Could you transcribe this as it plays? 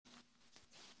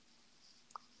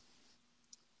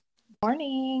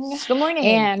Morning. Good morning.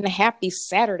 And happy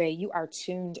Saturday. You are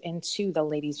tuned into the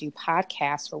Ladies You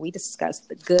podcast, where we discuss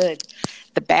the good,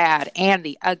 the bad, and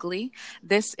the ugly.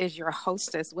 This is your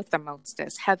hostess with the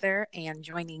mostest, Heather, and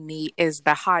joining me is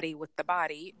the hottie with the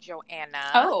body, Joanna.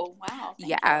 Oh, wow.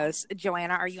 Yes.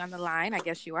 Joanna, are you on the line? I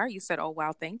guess you are. You said, oh,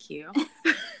 wow, thank you.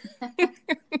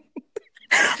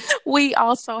 We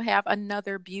also have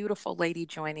another beautiful lady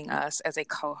joining us as a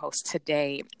co-host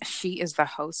today. She is the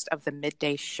host of the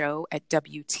midday show at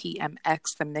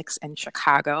WTMX, The Mix in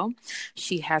Chicago.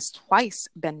 She has twice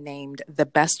been named the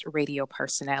best radio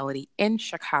personality in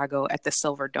Chicago at the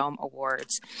Silver Dome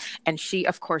Awards. And she,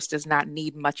 of course, does not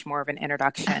need much more of an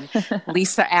introduction.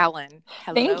 Lisa Allen.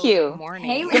 Hello. Thank you. Good morning.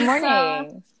 Hey, Lisa. Good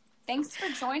morning. Thanks for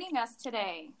joining us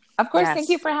today. Of course. Yes. Thank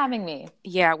you for having me.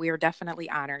 Yeah, we are definitely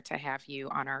honored to have you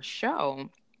on our show.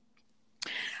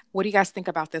 What do you guys think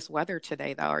about this weather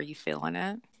today, though? Are you feeling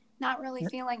it? Not really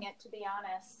feeling it, to be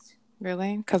honest.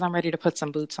 Really? Because I'm ready to put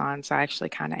some boots on, so I actually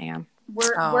kind of am.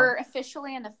 We're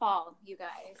officially in the fall, you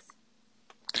guys.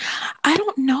 I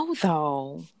don't know,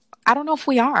 though. I don't know if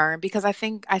we are, because I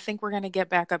think we're going to get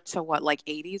back up to, what, like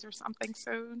 80s or something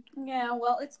soon? Yeah,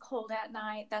 well, it's cold at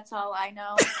night. That's all I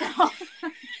know.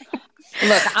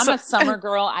 Look, I'm a summer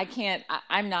girl.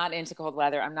 I'm not into cold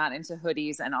weather. I'm not into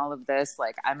hoodies and all of this.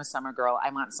 Like, I'm a summer girl.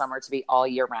 I want summer to be all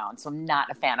year round. So I'm not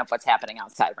a fan of what's happening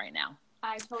outside right now.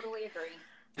 I totally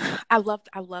agree. I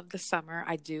love the summer.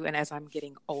 I do. And as I'm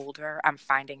getting older, I'm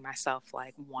finding myself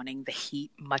like wanting the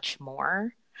heat much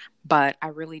more. But I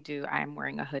really do. I am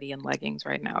wearing a hoodie and leggings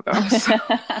right now, though. So.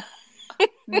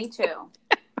 Me too.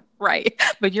 Right.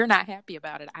 But you're not happy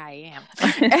about it. I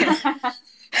am.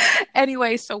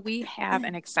 Anyway, so we have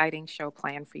an exciting show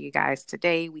planned for you guys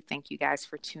today. We thank you guys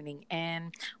for tuning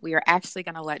in. We are actually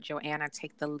going to let Joanna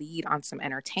take the lead on some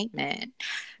entertainment.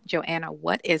 Joanna,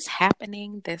 what is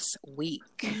happening this week?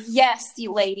 Yes,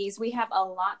 you ladies, we have a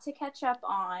lot to catch up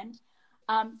on.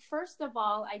 First of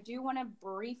all, I do want to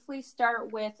briefly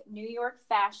start with New York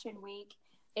Fashion Week.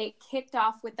 It kicked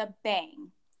off with a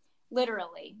bang.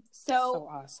 Literally. So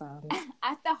awesome.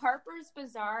 At the Harper's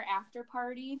Bazaar after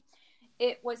party,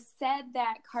 it was said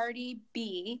that Cardi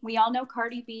B, we all know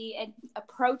Cardi B,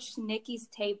 approached Nicki's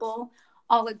table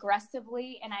all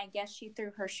aggressively, and I guess she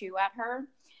threw her shoe at her.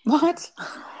 What?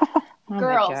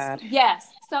 Girls, yes.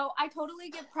 So I totally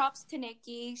give props to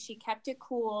Nicki. She kept it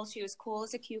cool. She was cool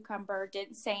as a cucumber,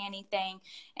 didn't say anything.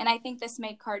 And I think this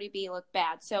made Cardi B look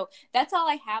bad. So that's all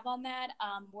I have on that.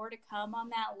 More to come on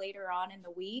that later on in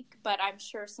the week, but I'm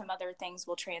sure some other things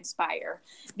will transpire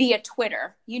via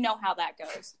Twitter. You know how that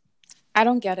goes. I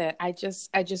don't get it. I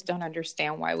just don't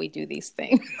understand why we do these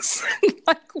things.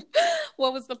 Like,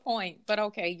 what was the point? But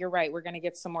okay, you're right. We're going to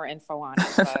get some more info on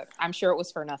it, but I'm sure it was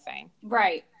for nothing.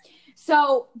 Right.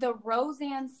 So the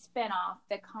Roseanne spinoff,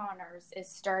 The Connors, is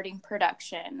starting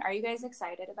production. Are you guys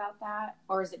excited about that?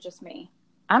 Or is it just me?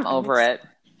 I'm over it.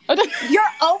 You're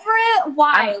over it?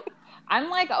 Why? I'm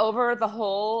like over the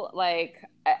whole, like,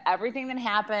 everything that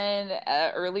happened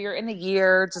earlier in the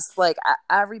year. Just like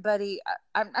everybody,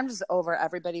 I'm just over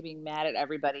everybody being mad at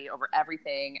everybody over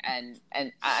everything. And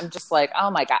I'm just like, oh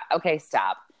my God, okay,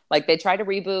 stop. Like, they tried to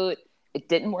reboot. It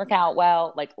didn't work out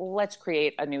well. Like, let's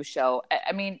create a new show.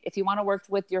 I mean, if you want to work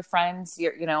with your friends,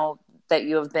 that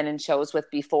you have been in shows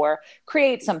with before,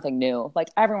 create something new. Like,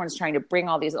 everyone's trying to bring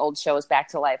all these old shows back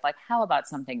to life. Like, how about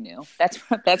something new?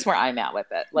 That's where I'm at with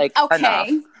it. Like, okay, enough.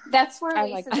 That's where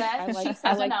Lisa's at.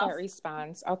 I like that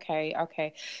response.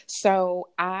 Okay. So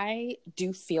I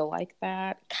do feel like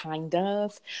that, kind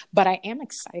of, but I am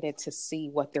excited to see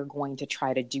what they're going to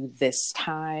try to do this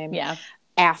time. Yeah.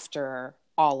 After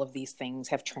all of these things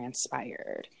have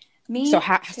transpired. So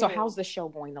how's the show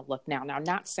going to look now? Now,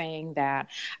 not saying that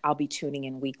I'll be tuning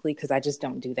in weekly, because I just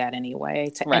don't do that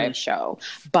anyway to any show.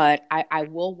 But I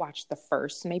will watch the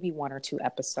first maybe one or two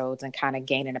episodes and kind of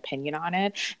gain an opinion on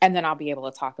it. And then I'll be able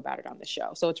to talk about it on the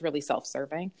show. So it's really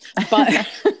self-serving. But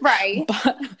right.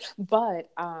 But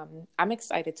I'm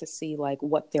excited to see like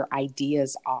what their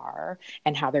ideas are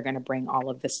and how they're going to bring all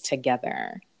of this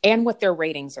together. And what their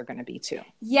ratings are going to be too.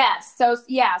 Yes. So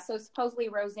supposedly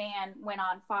Roseanne went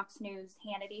on Fox News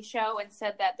Hannity show and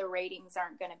said that the ratings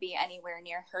aren't going to be anywhere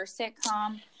near her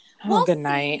sitcom. Good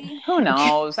night. Who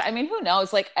knows? I mean, who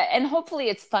knows? Like, and hopefully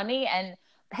it's funny. And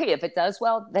hey, if it does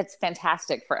well, that's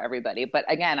fantastic for everybody.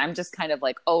 But again, I'm just kind of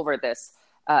like over this,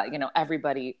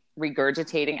 everybody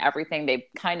regurgitating everything they've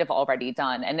kind of already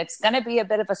done. And it's going to be a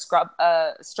bit of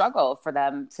a struggle for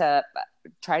them to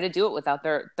try to do it without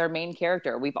their main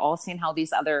character. We've all seen how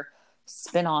these other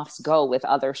spin-offs go with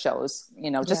other shows,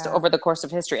 just over the course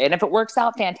of history. And if it works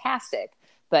out, fantastic.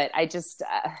 But I just,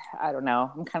 I don't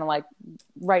know. I'm kind of like,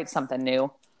 write something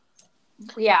new.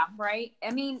 Yeah, right.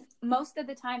 I mean, most of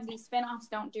the time these spinoffs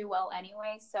don't do well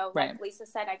anyway. So like Lisa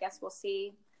said, I guess we'll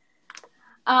see.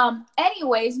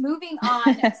 Anyways, moving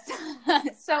on.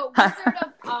 So Wizard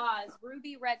of Oz,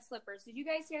 ruby red slippers. Did you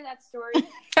guys hear that story?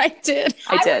 I did.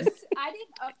 I didn't,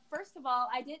 first of all,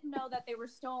 I didn't know that they were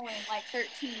stolen like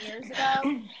 13 years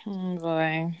ago. Oh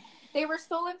boy. They were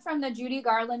stolen from the Judy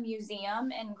Garland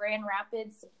Museum in Grand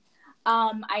Rapids.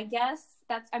 I guess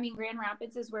Grand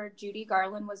Rapids is where Judy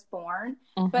Garland was born.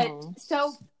 Mm-hmm. But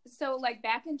so like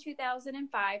back in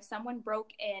 2005, someone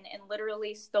broke in and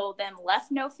literally stole them,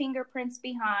 left no fingerprints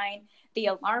behind. The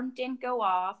alarm didn't go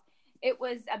off. It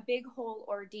was a big whole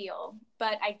ordeal.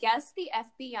 But I guess the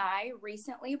FBI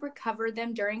recently recovered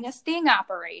them during a sting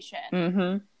operation.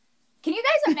 Mm-hmm. Can you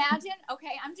guys imagine?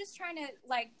 Okay, I'm just trying to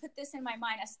like put this in my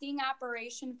mind. A sting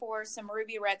operation for some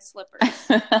ruby red slippers.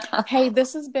 Hey,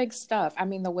 this is big stuff. I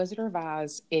mean, The Wizard of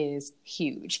Oz is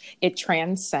huge. It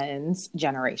transcends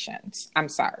generations. I'm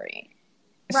sorry.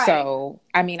 Right. So,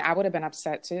 I mean, I would have been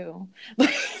upset too.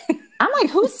 I'm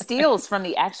like, who steals from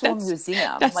the actual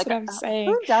museum? That's like, what I'm saying.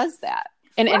 Who does that?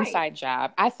 An inside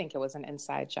job. I think it was an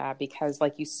inside job because,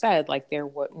 like you said, like there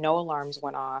were no alarms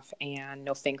went off and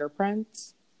no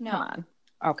fingerprints. No. Come on.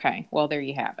 Okay. Well, there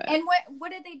you have it. And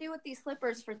what did they do with these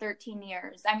slippers for 13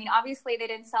 years? I mean, obviously they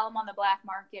didn't sell them on the black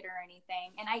market or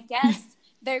anything. And I guess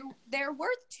they're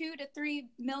worth $2 to $3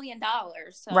 million.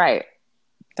 So. Right.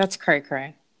 That's cray.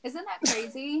 Isn't that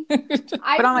crazy?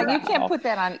 But I'm like, you can't put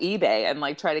that on eBay and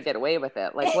like try to get away with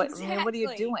it. Like, exactly. What are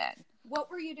you doing? What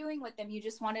were you doing with them? You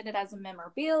just wanted it as a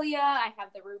memorabilia. I have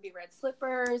the ruby red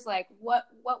slippers. Like, what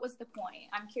was the point?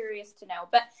 I'm curious to know.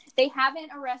 But they haven't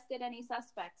arrested any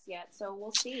suspects yet, so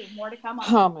we'll see. More to come on.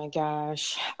 Oh my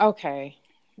gosh. Okay.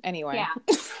 Anyway.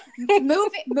 Yeah.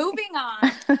 Moving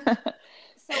on.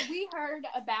 So we heard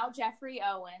about Geoffrey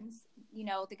Owens, you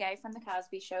know, the guy from The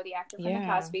Cosby Show, the actor from The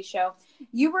Cosby Show.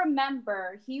 You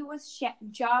remember he was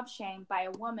job shamed by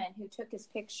a woman who took his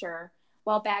picture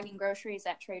while bagging groceries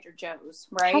at Trader Joe's,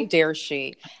 right? How dare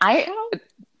she? How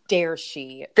dare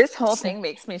she? This whole thing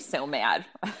makes me so mad.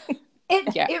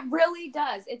 It really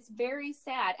does. It's very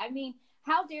sad. I mean,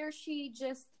 how dare she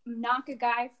just knock a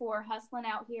guy for hustling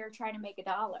out here trying to make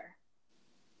 $1?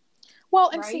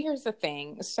 Well, and see, here's the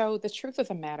thing. So the truth of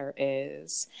the matter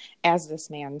is, as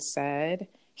this man said,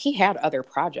 he had other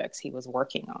projects he was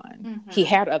working on. Mm-hmm. He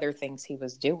had other things he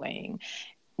was doing.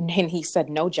 And he said,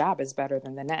 no job is better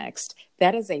than the next.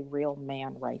 That is a real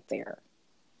man right there.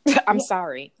 I'm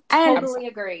sorry. I totally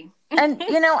agree. And,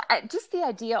 you know, just the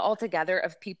idea altogether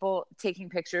of people taking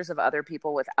pictures of other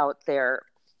people without their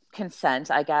consent,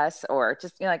 I guess, or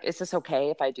just, you know, like, is this okay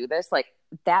if I do this? Like,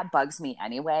 that bugs me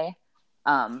anyway.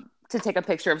 To take a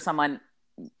picture of someone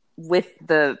with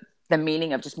the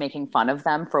meaning of just making fun of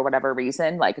them for whatever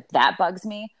reason, like, that bugs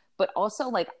me. But also,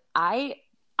 like,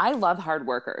 I love hard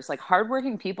workers, like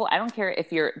hardworking people. I don't care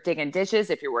if you're digging dishes,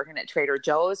 if you're working at Trader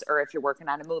Joe's, or if you're working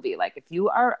on a movie. Like, if you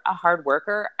are a hard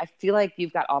worker, I feel like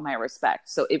you've got all my respect.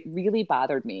 So it really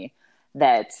bothered me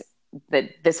that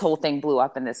this whole thing blew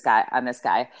up on this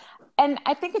guy. And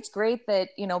I think it's great that,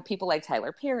 you know, people like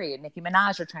Tyler Perry and Nicki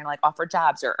Minaj are trying to like offer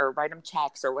jobs or write them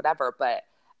checks or whatever. But,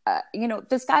 you know,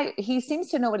 this guy, he seems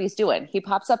to know what he's doing. He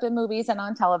pops up in movies and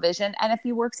on television. And if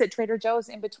he works at Trader Joe's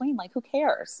in between, like, who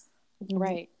cares?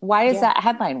 Right. Why is that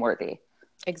headline worthy?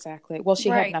 Exactly. Well, she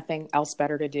had nothing else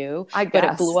better to do, but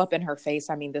it blew up in her face.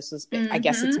 I mean, this was, I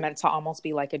guess it's meant to almost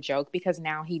be like a joke because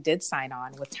now he did sign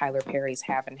on with Tyler Perry's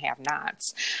Have and Have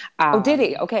Nots. Did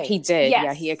he? Okay. He did. Yes.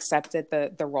 Yeah. He accepted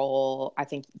the role, I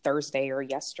think Thursday or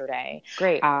yesterday.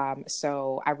 Great.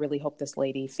 So I really hope this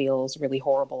lady feels really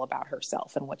horrible about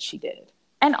herself and what she did.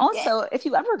 And also, if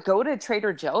you ever go to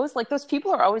Trader Joe's, like, those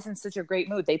people are always in such a great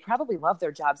mood. They probably love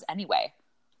their jobs anyway.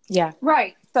 Yeah.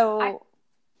 Right. So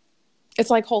it's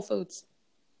like Whole Foods.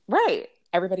 Right.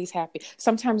 Everybody's happy.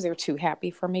 Sometimes they're too happy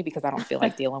for me because I don't feel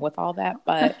like dealing with all that.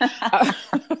 But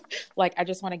like, I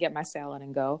just want to get my salad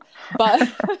and go. But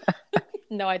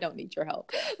no, I don't need your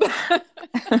help.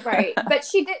 Right. But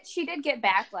she did get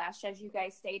backlash, as you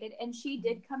guys stated. And she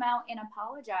did come out and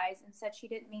apologize and said she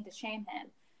didn't mean to shame him.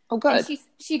 Oh, good. And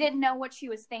she didn't know what she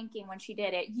was thinking when she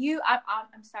did it.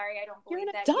 I'm sorry, I don't believe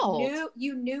that. You're an adult.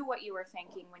 You knew what you were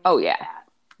thinking when you did that.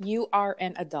 You are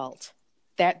an adult.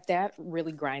 That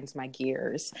really grinds my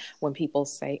gears when people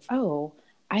say, "Oh,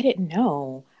 I didn't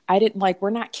know. I didn't like."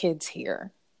 We're not kids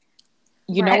here.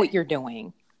 You know what you're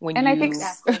doing I think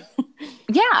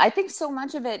I think so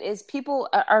much of it is people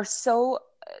are so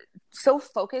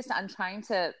focused on trying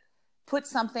to put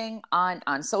something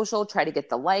on social, try to get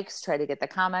the likes, try to get the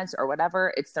comments or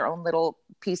whatever. It's their own little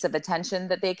piece of attention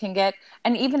that they can get.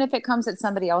 And even if it comes at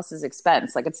somebody else's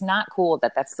expense, like it's not cool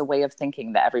that that's the way of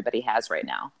thinking that everybody has right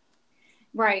now.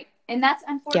 Right. And that's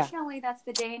unfortunately, that's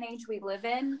the day and age we live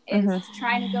in, is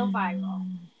trying to go viral.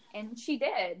 And she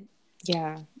did.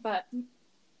 Yeah. But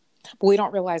we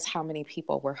don't realize how many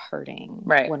people we're hurting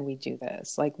when we do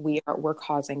this. Like we're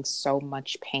causing so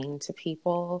much pain to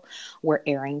people. We're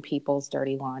airing people's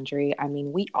dirty laundry. I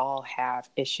mean, we all have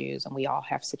issues and we all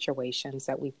have situations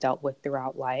that we've dealt with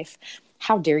throughout life.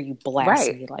 How dare you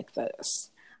blast me like this?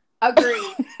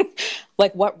 Agreed.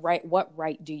 Like what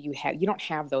right do you have? You don't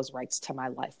have those rights to my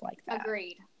life like that.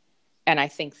 Agreed. And I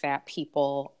think that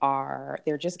people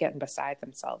they're just getting beside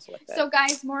themselves with it. So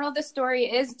guys, moral of the story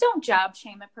is don't job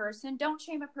shame a person. Don't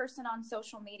shame a person on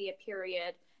social media,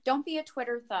 period. Don't be a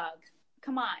Twitter thug.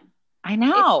 Come on. I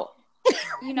know.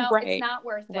 It's not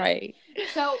worth it. Right.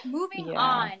 So moving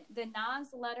on, the Nas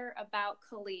letter about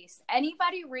Khalees.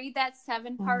 Anybody read that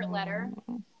 7-part letter?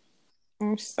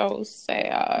 I'm so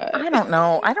sad. I don't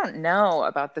know. I don't know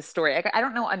about the story. I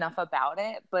don't know enough about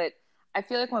it, but I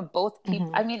feel like when both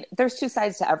people, I mean, there's two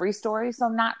sides to every story, so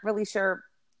I'm not really sure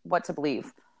what to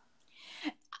believe.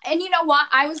 And you know what?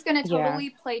 I was going to totally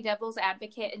play devil's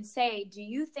advocate and say, do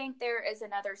you think there is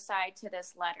another side to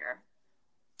this letter?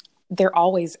 There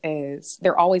always is.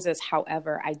 There always is.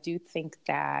 However, I do think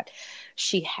that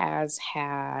she has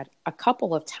had a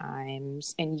couple of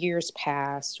times in years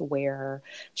past where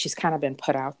she's kind of been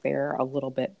put out there a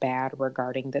little bit bad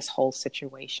regarding this whole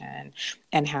situation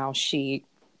and how she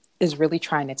is really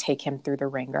trying to take him through the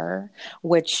ringer,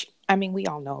 which, I mean, we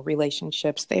all know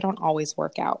relationships, they don't always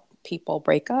work out. People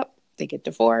break up, they get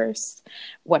divorced,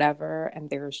 whatever, and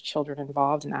there's children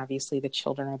involved. And obviously the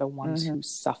children are the ones who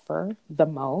suffer the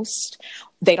most.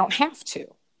 They don't have to.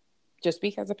 Just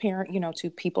because a parent,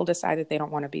 two people decide that they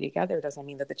don't want to be together doesn't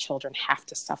mean that the children have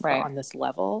to suffer on this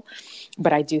level.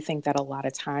 But I do think that a lot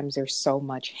of times there's so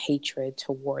much hatred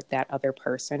toward that other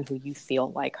person who you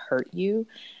feel like hurt you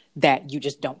that you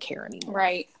just don't care anymore.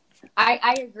 Right.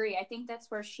 I agree. I think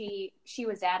that's where she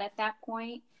was at that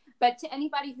point. But to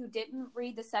anybody who didn't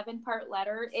read the 7-part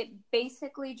letter, it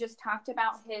basically just talked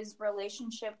about his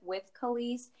relationship with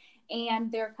Khalees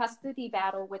and their custody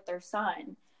battle with their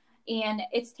son. And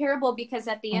it's terrible because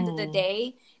at the end of the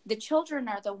day, the children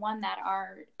are the one that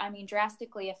are,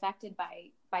 drastically affected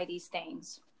by these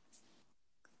things.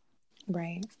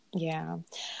 Right. Yeah.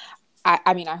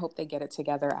 I hope they get it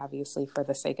together, obviously, for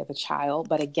the sake of the child.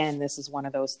 But again, this is one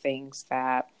of those things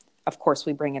that, of course,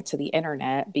 we bring it to the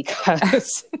internet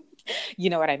because, you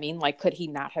know what I mean? Like, could he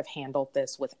not have handled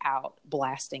this without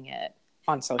blasting it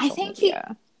on social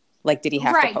media? Did he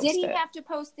have to post it? Did he have to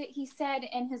post it? He said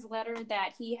in his letter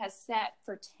that he has sat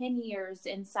for 10 years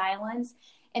in silence.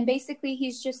 And basically,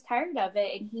 he's just tired of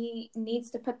it. And he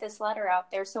needs to put this letter out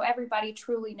there so everybody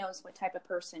truly knows what type of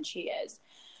person she is.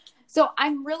 So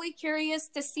I'm really curious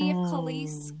to see if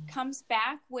Khalees comes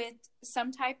back with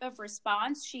some type of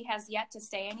response. She has yet to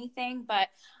say anything, but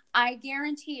I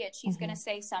guarantee it. She's going to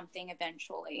say something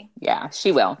eventually. Yeah,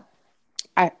 she will.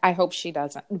 I hope she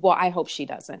doesn't. Well, I hope she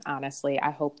doesn't, honestly.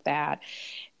 I hope that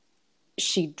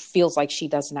she feels like she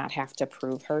does not have to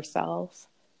prove herself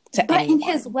to anyone. But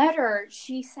in his letter,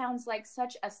 she sounds like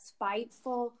such a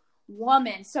spiteful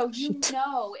woman. So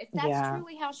if that's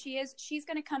truly how she is, she's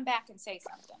going to come back and say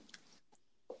something.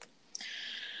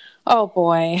 Oh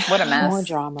boy. What a mess. More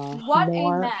drama.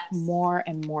 A mess. More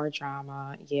and more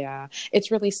drama. Yeah.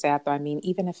 It's really sad though. I mean,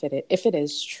 even if it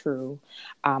is true,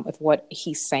 if what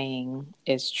he's saying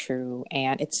is true,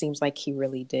 and it seems like he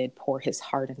really did pour his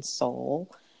heart and soul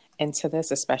into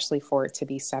this, especially for it to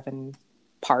be 7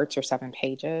 parts or 7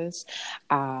 pages.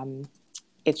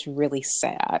 It's really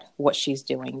sad what she's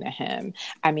doing to him.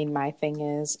 I mean, my thing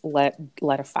is let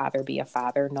a father be a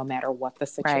father, no matter what the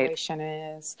situation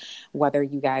is, whether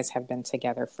you guys have been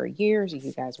together for years, or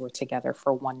you guys were together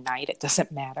for one night, it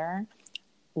doesn't matter.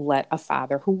 Let a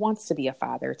father who wants to be a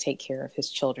father take care of his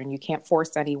children. You can't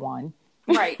force anyone.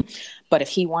 Right. But if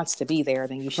he wants to be there,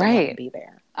 then you should let him be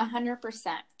there. 100%.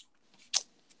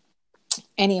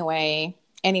 Anyway,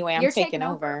 I'm taking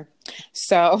over.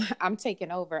 So I'm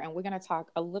taking over, and we're going to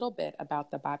talk a little bit about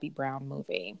the Bobby Brown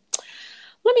movie.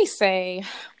 Let me say,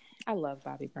 I love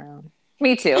Bobby Brown.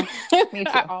 Me too. Me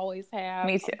too. I always have.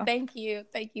 Me too. Thank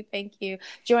you.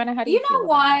 Joanna, how do you feel know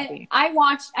what? I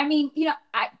watched, I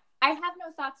have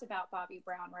no thoughts about Bobby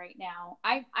Brown right now.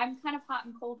 I'm kind of hot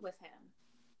and cold with him.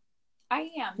 I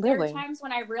am. Really? There are times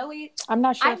when I'm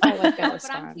not sure if I like that response.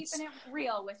 But I'm keeping it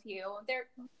real with you.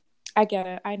 I get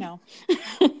it. I know.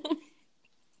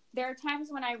 There are times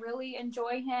when I really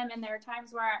enjoy him, and there are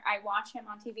times where I watch him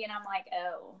on TV and I'm like,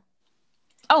 oh.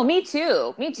 Oh, me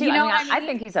too. Me too. You know I what I mean?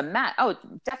 think he's a mess. Oh,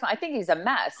 definitely. I think he's a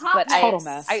mess. Hot But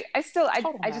mess.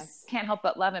 I just can't help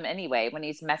but love him anyway. When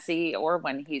he's messy or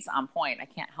when he's on point, I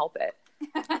can't help it.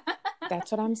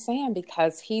 That's what I'm saying,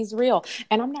 because he's real.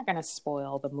 And I'm not going to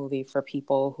spoil the movie for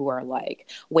people who are like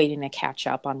waiting to catch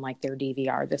up on like their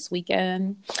DVR this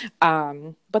weekend.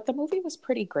 But the movie was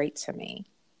pretty great to me.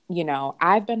 You know,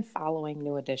 I've been following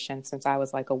New Edition since I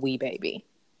was like a wee baby.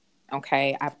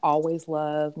 Okay. I've always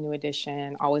loved New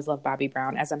Edition, always loved Bobby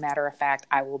Brown. As a matter of fact,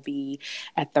 I will be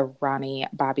at the Ronnie,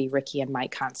 Bobby, Ricky, and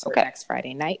Mike concert next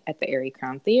Friday night at the Erie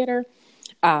Crown Theater.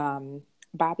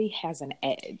 Bobby has an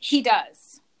edge. He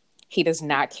does. He does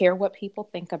not care what people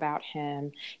think about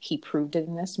him. He proved it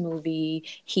in this movie.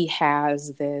 He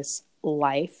has this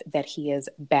life that he has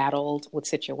battled with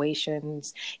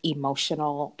situations,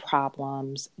 emotional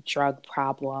problems, drug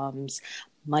problems,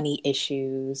 money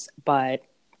issues, but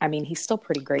I mean, he's still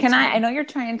pretty great. I know you're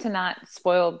trying to not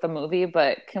spoil the movie,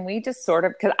 but can we just sort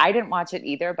of, because I didn't watch it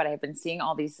either, but I've been seeing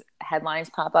all these headlines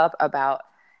pop up about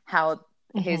how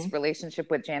his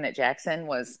relationship with Janet Jackson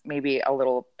was maybe a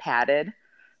little padded.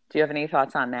 Do you have any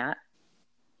thoughts on that?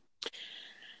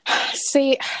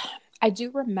 See, I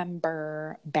do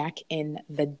remember back in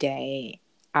the day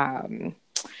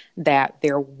that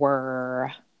there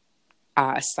were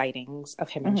sightings of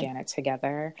him and Janet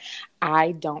together.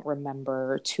 I don't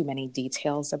remember too many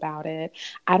details about it.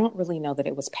 I don't really know that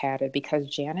it was padded because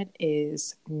Janet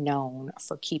is known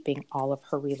for keeping all of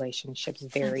her relationships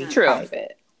very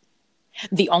private.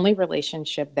 The only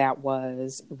relationship that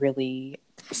was really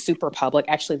super public,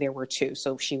 actually there were two.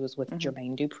 So she was with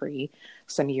Jermaine Dupri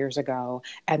some years ago,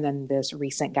 and then this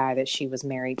recent guy that she was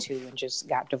married to and just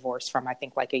got divorced from, I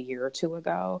think like a year or two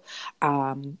ago.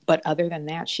 But other than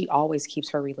that, she always keeps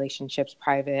her relationships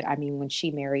private. I mean, when she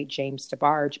married James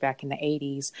DeBarge back in the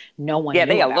 80s, no one knew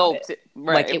about it.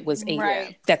 Right. Like it was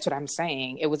that's what I'm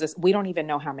saying. It was we don't even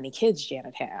know how many kids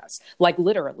Janet has. Like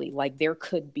literally, like there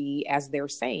could be, as they're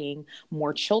saying,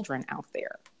 more children out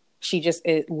there. She just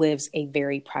lives a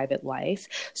very private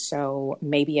life. So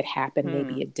maybe it happened,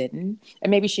 maybe it didn't.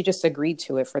 And maybe she just agreed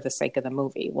to it for the sake of the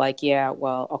movie. Like, yeah,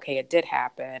 well, okay, it did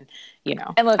happen, you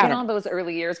know. And look, in all those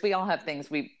early years, we all have things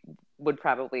we would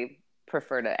probably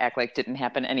prefer to act like didn't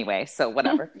happen anyway. So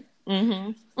whatever.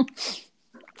 Since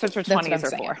we're 20s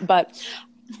or for. But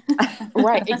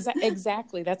right,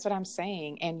 exactly. That's what I'm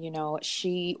saying. And, you know,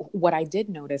 what I did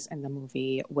notice in the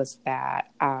movie was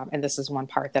that, and this is one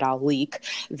part that I'll leak,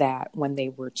 that when they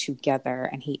were together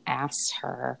and he asked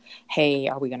her, hey,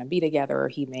 are we going to be together? Or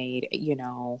he made, you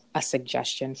know, a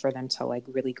suggestion for them to like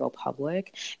really go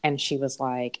public. And she was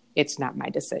like, it's not my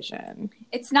decision.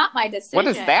 It's not my decision. What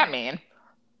does that mean?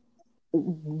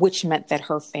 Which meant that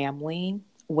her family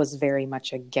was very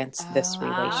much against this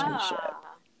relationship.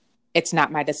 It's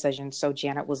not my decision. So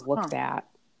Janet was looked at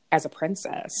as a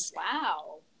princess.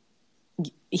 Wow.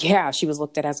 Yeah, she was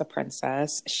looked at as a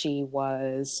princess. She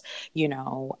was, you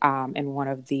know, in one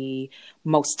of the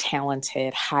most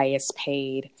talented, highest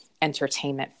paid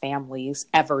entertainment families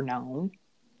ever known.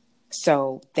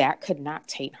 So that could not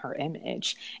taint her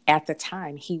image. At the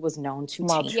time, he was known to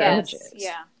taint images.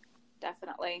 Yeah,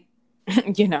 definitely.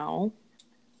 You know?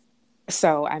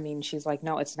 So, I mean, she's like,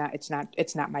 no, it's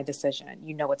not my decision.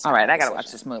 You know, it's not all right. my I got to decision.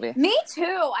 watch this movie. Me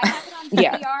too. I have it on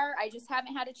DVR. I just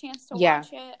haven't had a chance to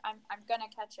watch it. I'm going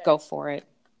to catch it. Go for it.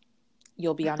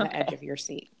 You'll be on the edge of your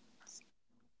seat.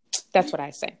 That's what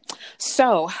I say.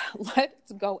 So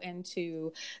let's go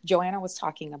into, Joanna was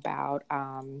talking about,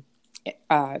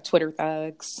 Twitter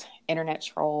thugs, internet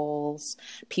trolls,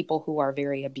 people who are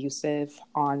very abusive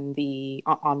on the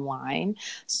online.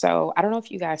 So I don't know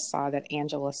if you guys saw that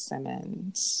Angela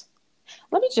Simmons.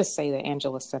 Let me just say that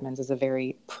Angela Simmons is a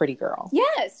very pretty girl.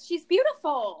 Yes, she's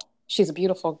beautiful. She's a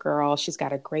beautiful girl. She's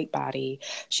got a great body.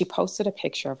 She posted a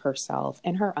picture of herself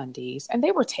in her undies, and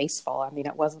they were tasteful. I mean,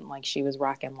 it wasn't like she was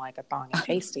rocking like a thong and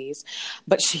pasties,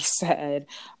 but she said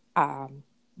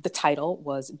the title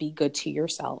was "Be Good to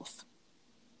Yourself."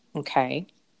 Okay.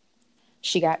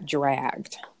 She got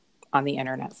dragged on the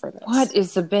internet for this. What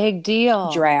is the big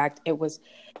deal? Dragged. It was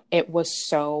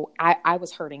so, I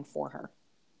was hurting for her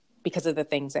because of the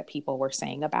things that people were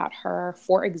saying about her.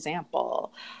 For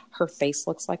example, her face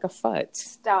looks like a foot.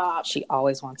 Stop. She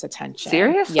always wants attention.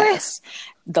 Seriously? Yes.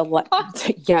 The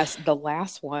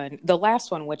last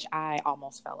one, which I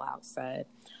almost fell out, said,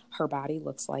 her body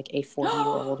looks like a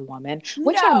 40-year-old woman,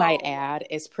 which I might add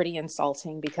is pretty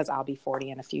insulting because I'll be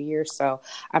 40 in a few years. So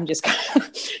I'm just,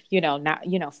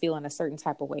 not, feeling a certain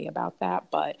type of way about that.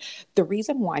 But the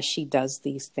reason why she does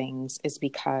these things is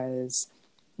because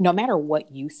no matter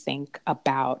what you think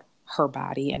about her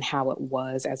body and how it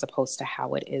was as opposed to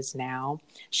how it is now,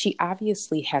 she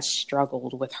obviously has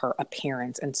struggled with her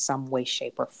appearance in some way,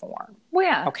 shape, or form. Well,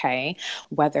 yeah. Okay.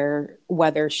 Whether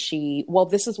she, well,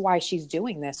 this is why she's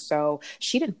doing this. So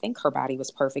she didn't think her body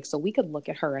was perfect. So we could look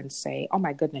at her and say, oh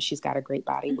my goodness, she's got a great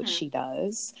body, which she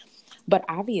does. But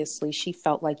obviously she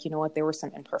felt like, you know what, there were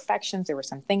some imperfections. There were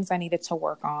some things I needed to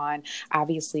work on.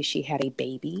 Obviously she had a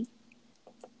baby.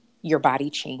 Your body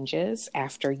changes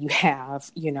after you have,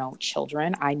 you know,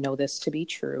 children. I know this to be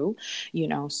true, you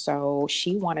know, so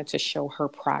she wanted to show her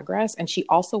progress, and she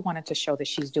also wanted to show that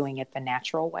she's doing it the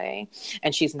natural way,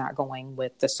 and she's not going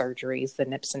with the surgeries, the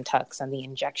nips and tucks and the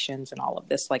injections and all of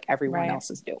this like everyone else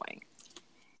is doing.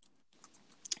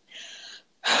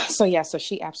 So yeah, so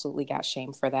she absolutely got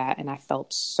shamed for that, and I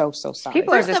felt so sorry.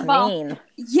 People are just mean.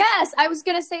 Yes, I was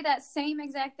gonna say that same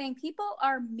exact thing. People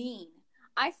are mean.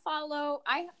 I follow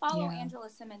Angela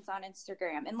Simmons on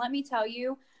Instagram, and let me tell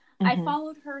you, I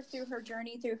followed her through her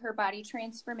journey through her body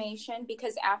transformation,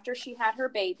 because after she had her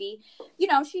baby, you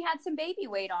know, she had some baby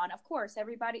weight on. Of course,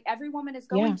 every woman is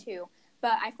going to,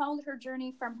 but I followed her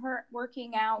journey from her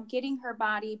working out, getting her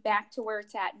body back to where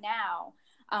it's at now.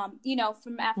 You know,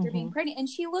 from after being pregnant, and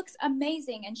she looks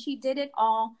amazing, and she did it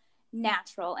all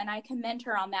natural, and I commend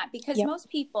her on that, because most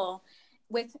people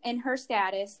in her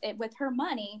status, with her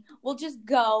money, will just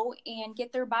go and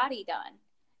get their body done.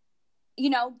 You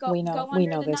know, go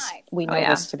under the knife. We know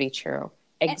this to be true.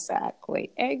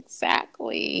 Exactly.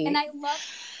 And I love.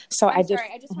 So I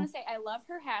just want to say I love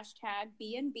her hashtag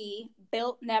B&B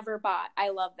built never bought.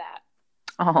 I love that.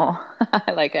 Oh,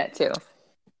 I like that too.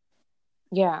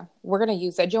 Yeah, we're going to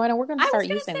use that. Joanna, we're going to start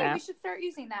using that. We should start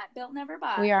using that. Built never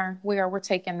bought. We are. We're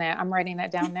taking that. I'm writing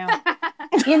that down now.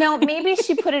 You know, maybe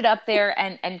she put it up there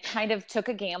and kind of took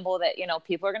a gamble that, you know,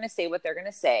 people are going to say what they're going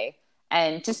to say,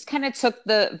 and just kind of took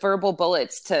the verbal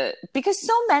bullets because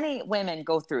so many women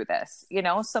go through this, you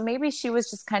know, so maybe she was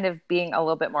just kind of being a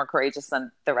little bit more courageous than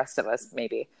the rest of us,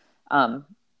 maybe, and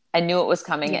knew it was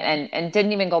coming and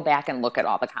didn't even go back and look at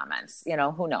all the comments, you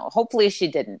know, who knows? Hopefully she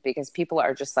didn't, because people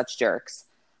are just such jerks.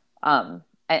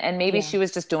 And maybe she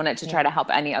was just doing it to try to help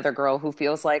any other girl who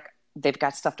feels like they've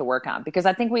got stuff to work on, because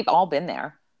I think we've all been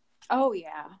there. Oh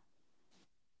yeah.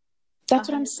 That's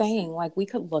 100%. What I'm saying. Like, we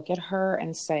could look at her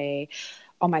and say,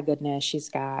 oh my goodness, she's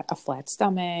got a flat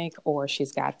stomach, or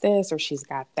she's got this, or she's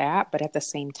got that. But at the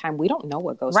same time, we don't know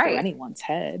what goes through anyone's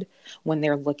head when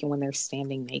they're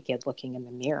standing naked, looking in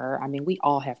the mirror. I mean, we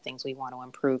all have things we want to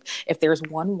improve. If there's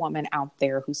one woman out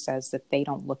there who says that they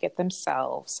don't look at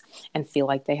themselves and feel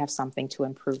like they have something to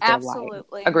improve their life.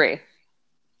 Agree.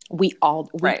 We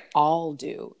all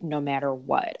do, no matter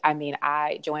what. I mean,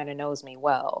 Joanna knows me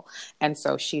well, and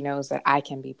so she knows that I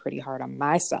can be pretty hard on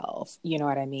myself. You know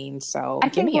what I mean? So I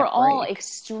think we're all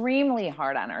extremely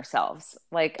hard on ourselves.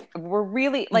 Like, we're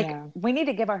really we need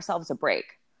to give ourselves a break.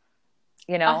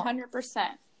 You know, 100%.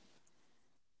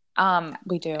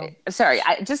 We do. Sorry,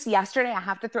 just yesterday, I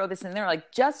have to throw this in there.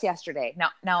 Like, just yesterday.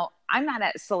 Now I'm not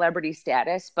at celebrity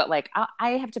status, but like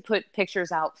I have to put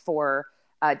pictures out for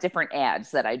different ads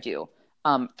that I do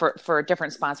for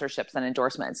different sponsorships and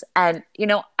endorsements. And, you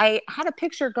know, I had a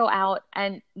picture go out,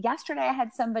 and yesterday I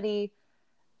had somebody,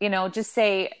 you know, just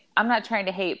say, I'm not trying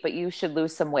to hate, but you should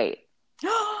lose some weight.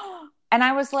 And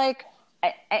I was like,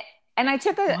 and I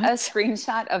took a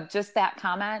screenshot of just that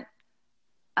comment.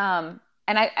 And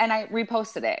I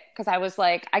reposted it, because I was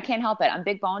like, I can't help it. I'm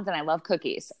big boned and I love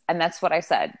cookies. And that's what I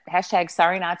said. Hashtag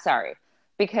sorry, not sorry.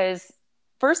 Because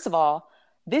first of all,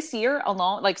 this year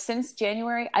alone, like since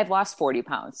January, I've lost 40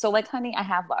 pounds. So like, honey, I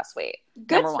have lost weight.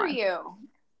 Good for you.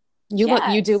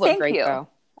 You do look great though.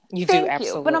 You do,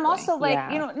 absolutely. But I'm also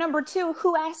like, you know, number two,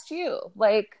 who asked you?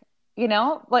 Like, you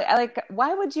know, like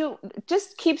why would you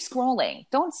just keep scrolling?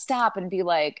 Don't stop and be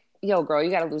like, yo, girl,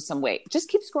 you got to lose some weight. Just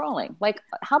keep scrolling. Like,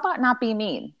 how about not be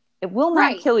mean? It will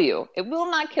not kill you. It will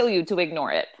not kill you to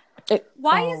ignore it.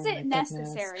 Why is it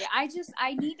necessary? I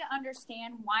need to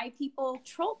understand why people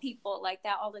troll people like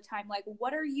that all the time. Like,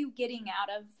 what are you getting out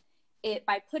of it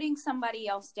by putting somebody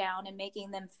else down and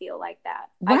making them feel like that?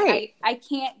 Right. I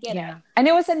can't get it. And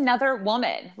it was another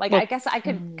woman. Like, I guess I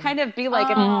could kind of be like,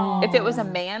 if it was a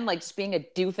man, like just being a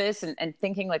doofus and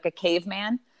thinking like a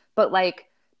caveman, but like,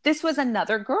 this was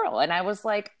another girl. And I was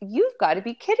like, you've got to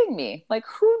be kidding me. Like,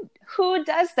 who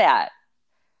does that?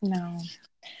 No.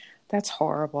 That's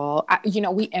horrible.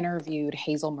 We interviewed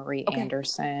Hazel Marie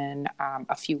Anderson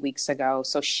a few weeks ago.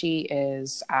 So she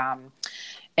is an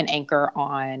anchor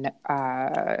on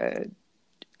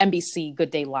NBC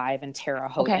Good Day Live in Terre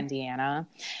Haute, Indiana.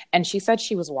 And she said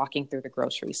she was walking through the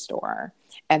grocery store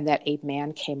and that a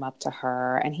man came up to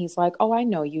her and he's like, oh, I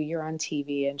know you, you're on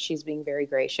TV. And she's being very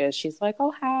gracious. She's like,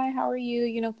 oh, hi, how are you?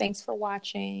 You know, thanks for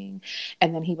watching.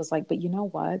 And then he was like, but you know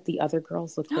what? The other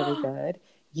girls look really good.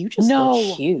 You just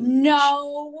look huge.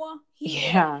 No.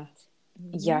 Yeah.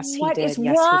 Yes, he did. What is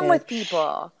yes, wrong with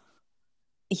people?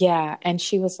 Yeah. And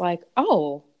she was like,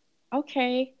 oh,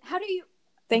 okay. How do you...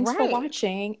 Thanks for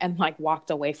watching, and like walked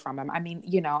away from him. I mean,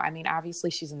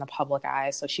 obviously she's in the public eye,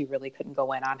 so she really couldn't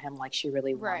go in on him like she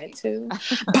really wanted to.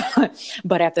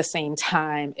 But at the same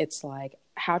time, it's like,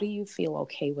 how do you feel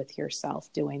okay with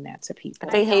yourself doing that to people?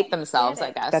 They hate themselves,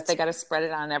 I guess. They got to spread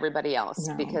it on everybody else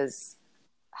because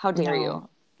how dare you?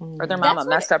 Or their mama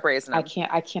messed up raising them.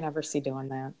 I can't ever see doing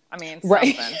that. I mean,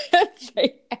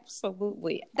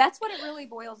 absolutely. That's what it really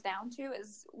boils down to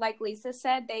is, like Lisa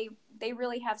said, they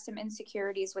really have some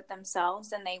insecurities with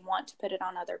themselves and they want to put it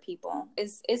on other people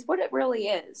is what it really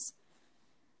is.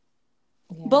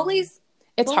 Yeah. Bullies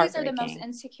are the most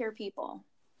insecure people.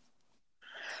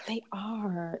 They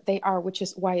are, which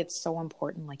is why it's so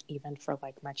important, like even for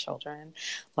like my children,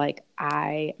 like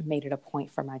I made it a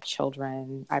point for my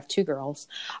children, I have 2 girls,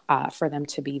 for them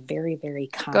to be very, very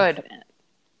confident,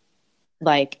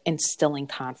 like instilling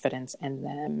confidence in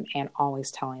them and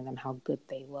always telling them how good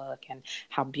they look and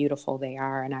how beautiful they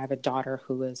are. And I have a daughter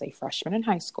who is a freshman in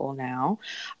high school now,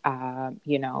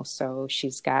 so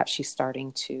she's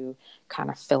starting to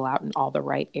kind of fill out in all the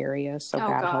right areas. So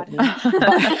God help me.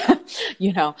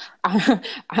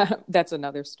 But, that's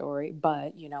another story.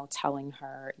 But, telling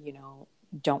her,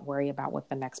 don't worry about what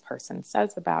the next person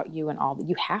says about you and all that.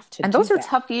 You have to. And those are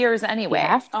tough years anyway.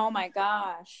 Oh my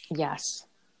gosh. Yes.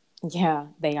 Yeah,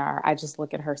 they are. I just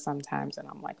look at her sometimes and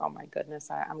I'm like, oh my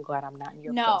goodness, I'm glad I'm not in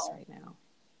your place right now.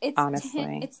 It's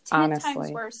honestly, it's 10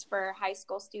 times worse for high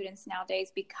school students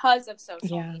nowadays because of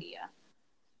social media.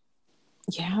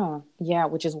 Yeah,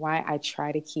 which is why I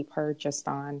try to keep her just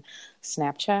on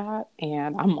Snapchat.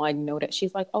 And I'm like,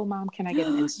 she's like, oh, Mom, can I get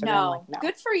an Instagram? No.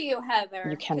 Good for you, Heather.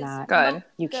 You cannot. Good.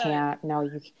 You can't. No,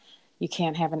 you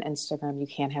can't have an Instagram. You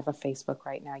can't have a Facebook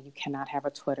right now. You cannot have a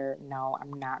Twitter. No,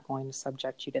 I'm not going to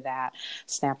subject you to that.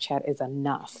 Snapchat is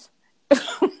enough.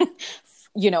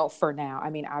 For now. I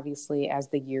mean, obviously, as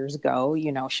the years go,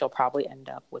 she'll probably end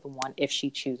up with one if she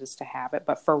chooses to have it.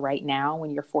 But for right now,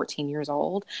 when you're 14 years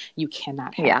old, you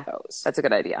cannot have those. That's a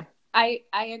good idea. I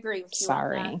agree with you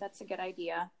on that. That's a good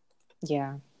idea.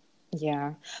 Yeah.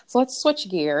 So let's switch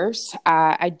gears.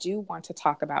 I do want to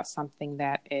talk about something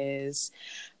that is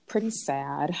pretty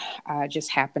sad.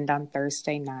 Just happened on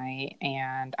Thursday night,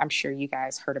 and I'm sure you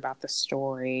guys heard about the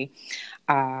story.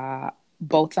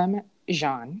 Botham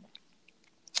Jean,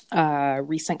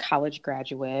 recent college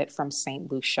graduate from St.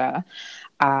 Lucia.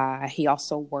 He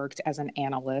also worked as an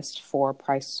analyst for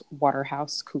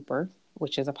PricewaterhouseCoopers,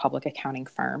 which is a public accounting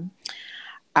firm.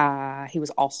 He was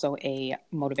also a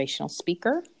motivational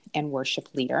speaker and worship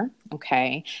leader.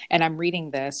 Okay. And I'm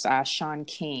reading this. Sean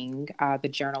King, the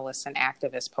journalist and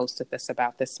activist, posted this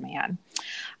about this man.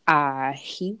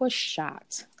 He was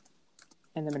shot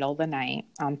in the middle of the night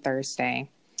on Thursday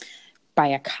by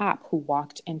a cop who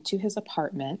walked into his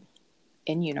apartment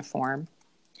in uniform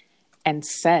and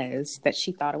says that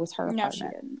she thought it was her apartment. No,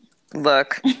 she didn't.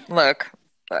 Look.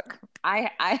 I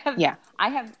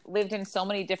have lived in so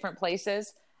many different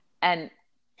places, and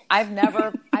I've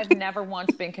never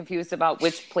once been confused about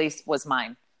which place was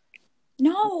mine.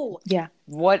 No. Yeah.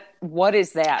 What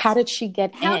is that? How did she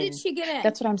get in? How did she get in?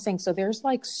 That's what I'm saying. So there's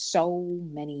like so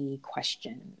many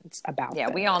questions about this.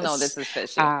 We all know this is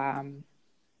fishy.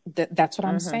 That's what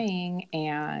I'm saying.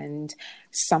 And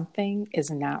something is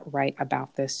not right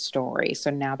about this story. So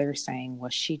now they're saying,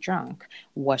 was she drunk?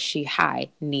 Was she high?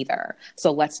 Neither.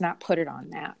 So let's not put it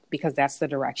on that, because that's the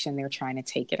direction they're trying to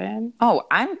take it in.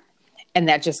 And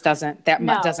that just doesn't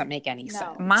make any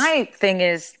sense. My thing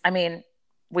is, I mean,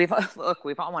 we've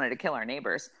all wanted to kill our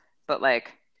neighbors, but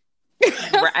like,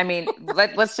 I mean,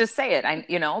 let's just say it.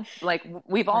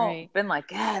 We've all been like,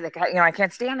 that guy, I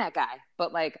can't stand that guy.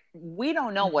 But like, we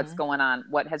don't know what's going on,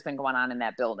 what has been going on in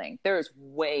that building. There's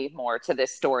way more to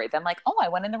this story than like, oh, I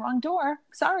went in the wrong door.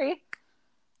 Sorry.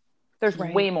 There's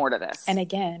way more to this. And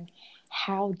again,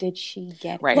 how did she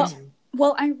get in?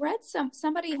 Well, I read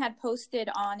somebody had posted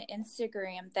on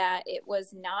Instagram that it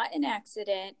was not an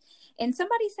accident. And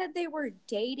somebody said they were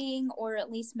dating or at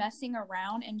least messing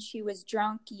around, and she was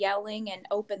drunk, yelling, and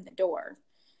opened the door.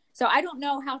 So I don't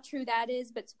know how true that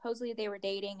is, but supposedly they were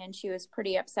dating and she was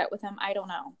pretty upset with him. I don't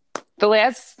know. The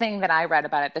last thing that I read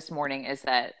about it this morning is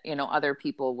that, other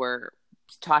people were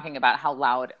talking about how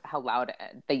loud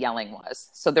the yelling was.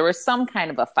 So there was some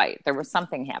kind of a fight. There was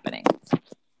something happening.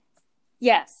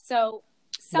 Yes. So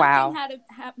something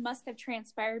must have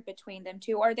transpired between them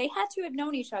two, or they had to have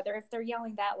known each other if they're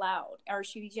yelling that loud, or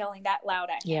she was yelling that loud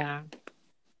at him.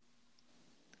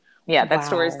 Yeah, that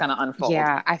story is going to unfold.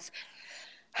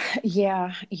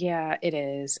 Yeah, it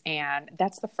is. And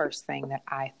that's the first thing that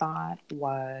I thought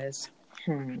was,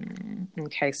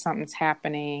 okay, something's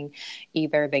happening.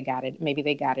 Either maybe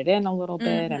they got it in a little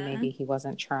bit, and maybe he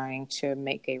wasn't trying to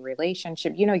make a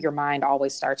relationship. You know, your mind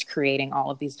always starts creating all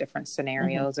of these different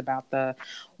scenarios about the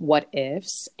what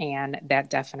ifs, and that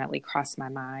definitely crossed my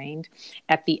mind.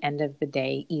 At the end of the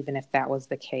day, even if that was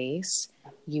the case,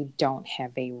 you don't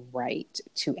have a right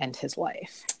to end his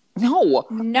life. No.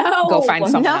 Go find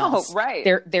someone else. Right.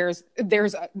 There's,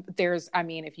 I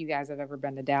mean, if you guys have ever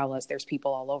been to Dallas, there's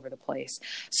people all over the place.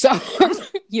 So,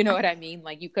 you know what I mean?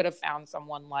 Like, you could have found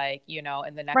someone, like, you know,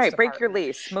 in the next apartment. Break your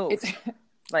lease, move.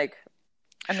 Like,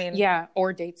 I mean, yeah,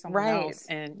 or date someone else,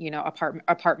 and, you know,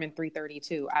 apartment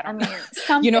 332. I mean,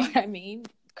 something. You know what I mean?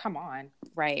 Come on.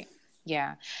 Right.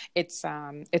 Yeah. It's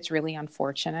really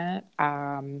unfortunate.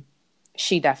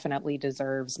 She definitely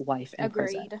deserves life in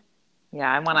prison. Yeah,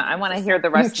 I want to hear the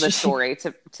rest of the story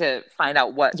to find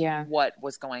out what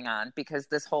was going on, because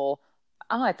this whole,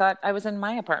 I thought I was in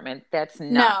my apartment, that's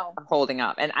not holding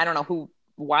up. And I don't know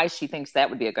why she thinks that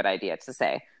would be a good idea to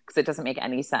say, because it doesn't make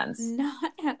any sense.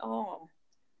 Not at all.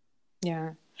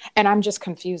 Yeah. And I'm just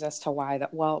confused as to why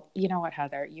that. Well, you know what,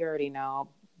 Heather, you already know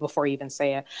before you even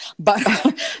say it, but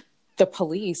the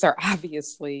police are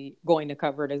obviously going to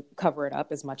cover it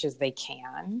up as much as they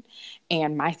can.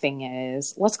 And my thing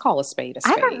is, let's call a spade a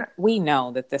spade. We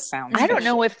know that this sounds I don't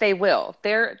know if they will.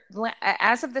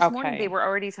 As of this morning, they were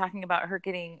already talking about her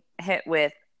getting hit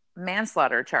with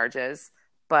manslaughter charges,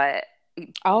 but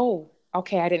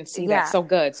okay, I didn't see that. So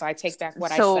good. So I take back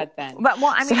what I said then. But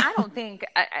I mean, I don't think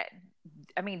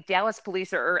I mean, Dallas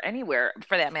police or anywhere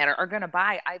for that matter are going to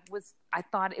buy. I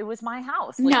thought it was my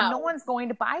house. Like, no one's going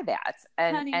to buy that.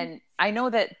 And I know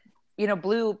that, you know,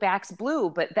 blue backs blue,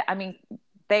 but I mean,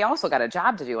 they also got a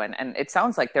job to do, and it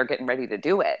sounds like they're getting ready to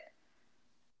do it.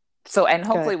 So, and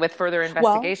hopefully with further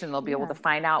investigation, they'll be able to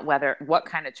find out what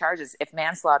kind of charges, if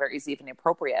manslaughter is even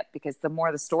appropriate, because the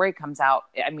more the story comes out,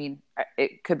 I mean,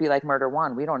 it could be like murder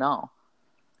one. We don't know.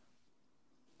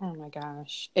 Oh my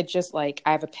gosh. It's just like,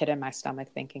 I have a pit in my stomach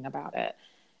thinking about it.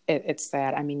 It's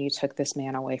sad. I mean, you took this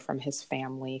man away from his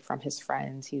family, from his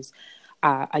friends. He's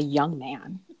a young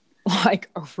man, like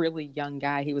a really young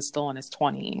guy. He was still in his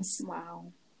 20s. Wow.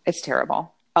 It's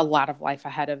terrible. A lot of life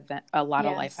ahead of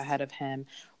him.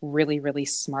 Really, really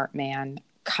smart man,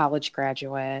 college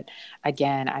graduate.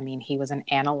 Again, I mean, he was an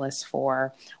analyst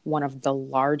for one of the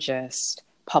largest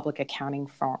public accounting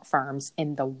firms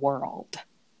in the world.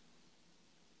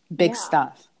 Big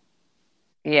stuff.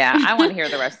 Yeah, I want to hear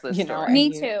the rest of the story.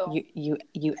 Me too.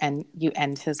 You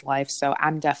end his life. So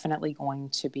I'm definitely going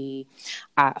to be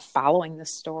following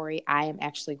this story. I am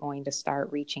actually going to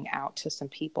start reaching out to some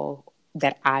people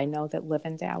that I know that live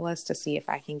in Dallas to see if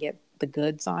I can get the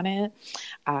goods on it,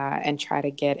 and try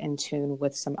to get in tune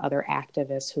with some other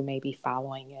activists who may be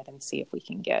following it, and see if we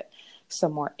can get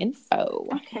some more info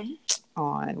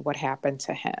on what happened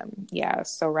to him. Yeah.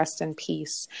 So rest in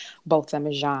peace, both them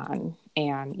and Jean,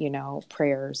 and, you know,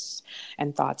 prayers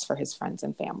and thoughts for his friends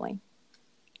and family.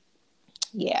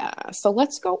 Yeah. So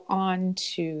let's go on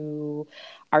to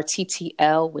our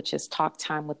TTL, which is Talk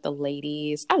Time with the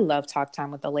Ladies. I love Talk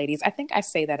Time with the Ladies. I think I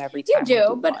say that every time. You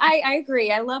do, but I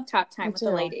agree. I love Talk Time with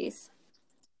the Ladies.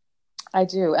 I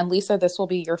do. And Lisa, this will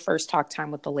be your first Talk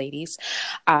Time with the Ladies.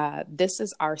 This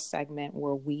is our segment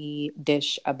where we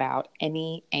dish about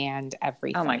any and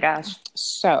everything. Oh my gosh.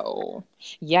 So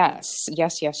yes.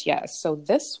 So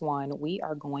this one, we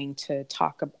are going to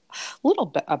talk a little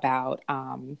bit about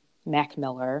Mac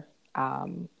Miller,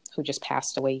 who just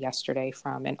passed away yesterday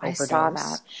from an overdose. I saw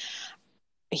that.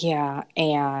 Yeah,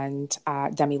 and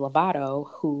Demi Lovato,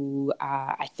 who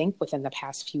I think within the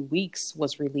past few weeks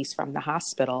was released from the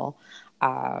hospital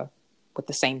with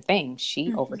the same thing.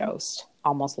 She overdosed,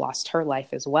 almost lost her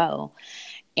life as well.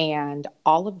 And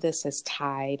all of this is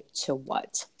tied to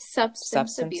what?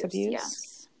 Substance abuse.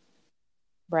 Yes.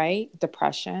 Right?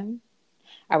 Depression.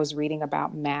 I was reading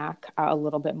about Mac a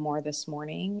little bit more this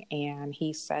morning, and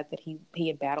he said that he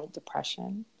had battled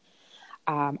depression.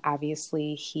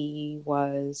 Obviously, he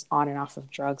was on and off of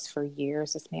drugs for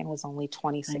years. This man was only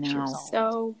 26 years old.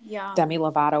 So young. Demi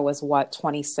Lovato was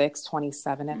 26,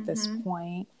 27 at this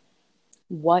point.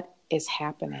 What is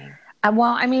happening?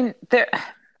 Well, I mean, the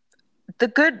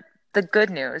good the good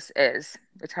news is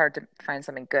it's hard to find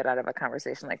something good out of a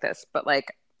conversation like this, but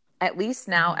like at least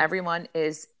now everyone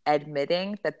is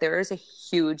admitting that there is a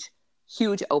huge,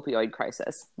 huge opioid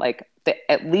crisis. Like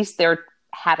at least they're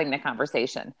having the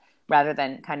conversation rather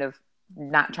than kind of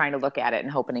not trying to look at it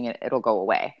and hoping it'll go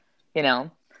away, you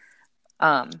know?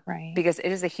 Right. Because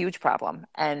it is a huge problem.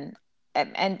 And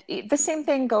the same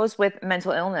thing goes with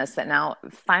mental illness, that now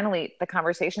finally the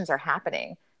conversations are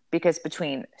happening, because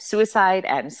between suicide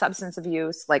and substance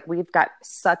abuse, like we've got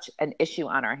such an issue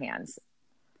on our hands.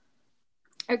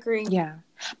 Agree. Yeah.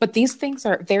 But these things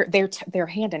are, they're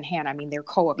hand in hand. I mean, they're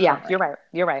co-occurring. Yeah, you're right.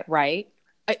 You're right. Right.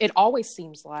 It always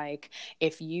seems like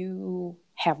if you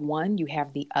have one, you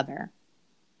have the other.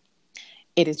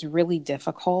 It is really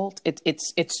difficult.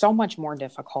 It's so much more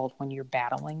difficult when you're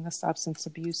battling the substance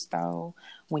abuse, though,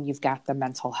 when you've got the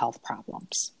mental health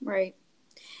problems. Right.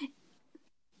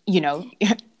 You know,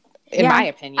 in my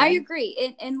opinion. I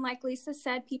agree. And like Lisa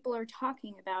said, people are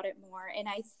talking about it more. And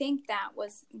I think that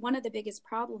was one of the biggest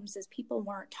problems, is people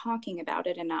weren't talking about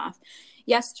it enough.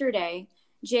 Yesterday,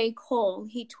 J. Cole,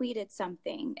 he tweeted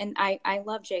something, and I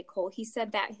love J. Cole. He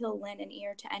said that he'll lend an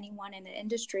ear to anyone in the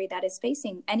industry that is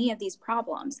facing any of these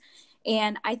problems.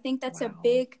 And I think that's a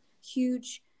big,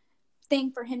 huge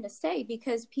thing for him to say,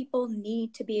 because people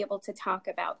need to be able to talk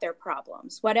about their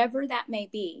problems, whatever that may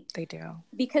be. They do.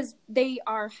 Because they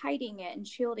are hiding it and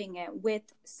shielding it with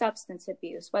substance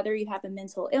abuse, whether you have a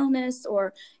mental illness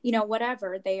or, you know,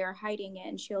 whatever, they are hiding it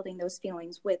and shielding those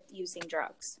feelings with using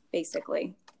drugs,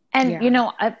 basically. And, you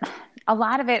know, a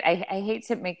lot of it, I hate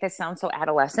to make this sound so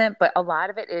adolescent, but a lot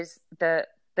of it is the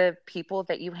people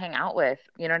that you hang out with.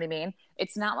 You know what I mean?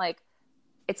 It's not like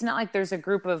there's a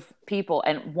group of people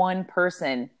and one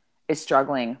person is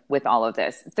struggling with all of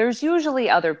this. There's usually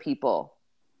other people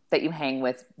that you hang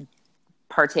with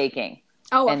partaking.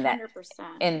 Oh, 100%.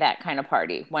 In that kind of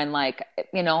party, when, like,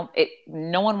 you know,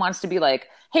 no one wants to be like,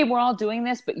 hey, we're all doing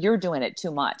this, but you're doing it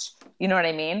too much. You know what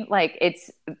I mean? Like,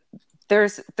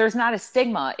 there's not a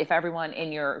stigma if everyone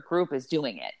in your group is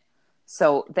doing it.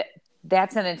 So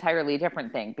that's an entirely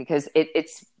different thing, because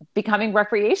it's becoming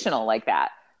recreational like that.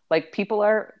 Like people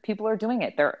are doing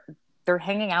it. They're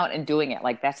hanging out and doing it.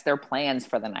 Like that's their plans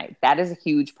for the night. That is a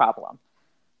huge problem.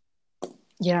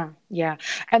 Yeah. Yeah.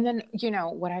 And then, you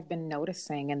know, what I've been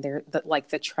noticing, and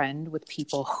the trend with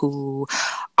people who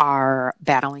are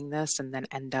battling this and then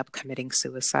end up committing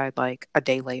suicide like a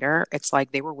day later, it's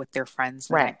like they were with their friends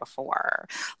the night before.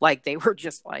 Like they were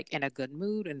just like in a good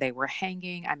mood and they were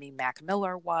hanging. I mean, Mac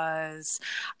Miller was,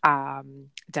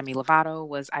 Demi Lovato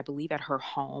was, I believe, at her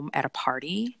home at a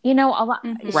party. You know, a lot.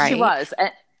 Right? She was.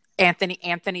 Anthony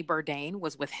Bourdain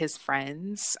was with his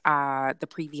friends the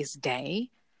previous day.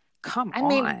 Come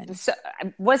on. I mean,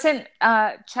 wasn't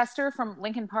Chester from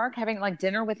Linkin Park having like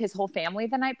dinner with his whole family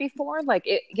the night before? Like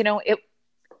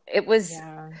it was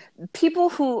people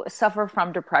who suffer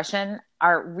from depression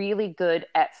are really good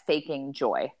at faking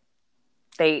joy.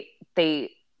 They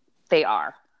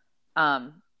are,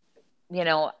 you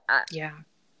know,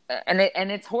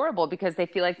 and it's horrible because they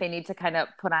feel like they need to kind of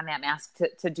put on that mask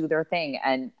to do their thing.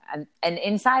 And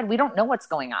inside we don't know what's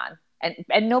going on,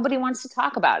 and nobody wants to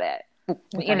talk about it.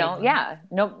 You know,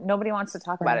 nobody wants to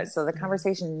talk about it. So the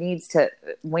conversation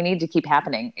we need to keep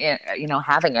happening, you know,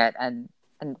 having it and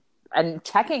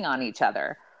checking on each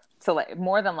other. So like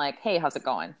more than like, hey, how's it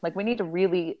going? Like we need to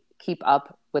really keep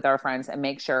up with our friends and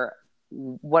make sure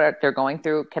what they're going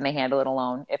through. Can they handle it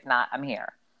alone? If not, I'm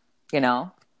here, you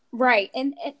know? Right.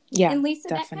 And Lisa, definitely.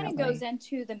 That kind of goes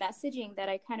into the messaging that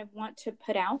I kind of want to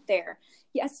put out there.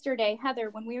 Yesterday,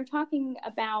 Heather, when we were talking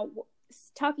about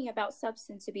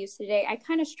substance abuse today, I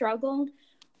kind of struggled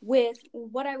with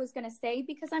what I was going to say,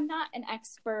 because I'm not an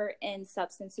expert in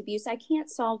substance abuse. I can't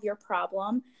solve your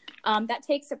problem. That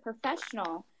takes a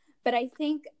professional. But I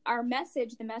think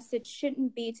the message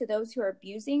shouldn't be to those who are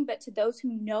abusing, but to those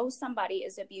who know somebody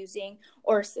is abusing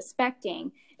or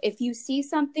suspecting. If you see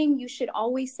something, you should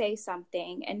always say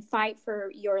something and fight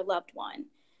for your loved one.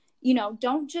 You know,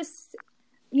 don't just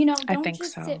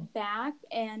sit back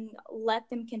and let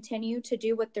them continue to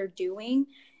do what they're doing.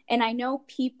 And I know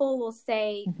people will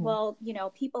say, well, you know,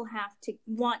 people have to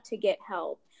want to get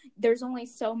help. There's only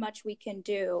so much we can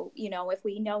do, you know, if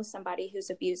we know somebody who's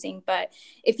abusing. But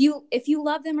if you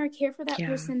love them or care for that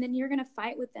person, then you're going to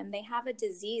fight with them. They have a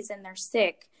disease and they're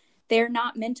sick. They're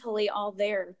not mentally all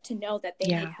there to know that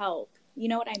they need help. You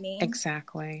know what I mean?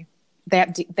 Exactly.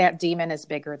 That demon is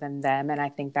bigger than them. And I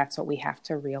think that's what we have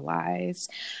to realize.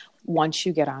 Once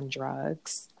you get on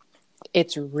drugs,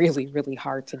 it's really, really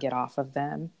hard to get off of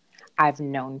them. I've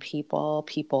known people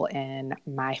in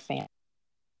my family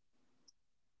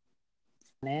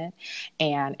it.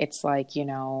 And it's like, you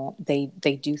know, they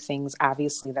do things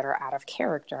obviously that are out of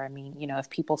character. I mean, you know, if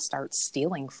people start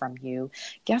stealing from you,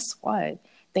 guess what?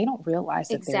 They don't realize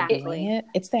that they're doing it.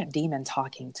 It's that demon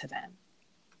talking to them.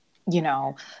 You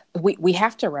know, we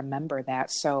have to remember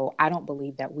that. So I don't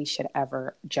believe that we should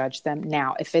ever judge them.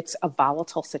 Now, if it's a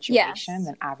volatile situation,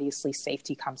 then obviously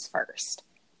safety comes first.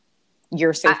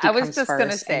 Your safety comes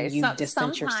first, and you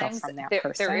distance yourself from that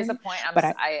person. There is a point.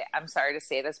 I'm sorry to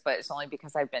say this, but it's only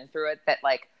because I've been through it, that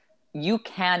like, you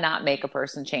cannot make a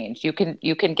person change. You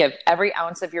can give every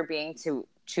ounce of your being to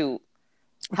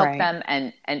help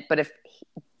them, but if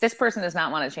this person does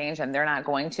not want to change and they're not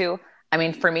going to, I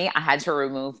mean, for me, I had to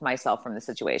remove myself from the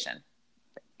situation,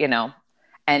 you know,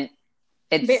 and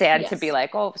it's sad to be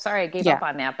like, oh, sorry, I gave up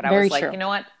on that. But I was like, you know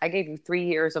what? I gave you 3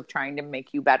 years of trying to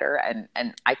make you better,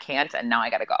 and I can't, and now I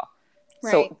got to go.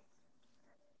 So,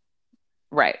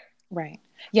 right.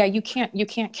 Yeah. You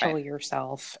can't kill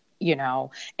yourself, you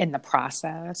know, in the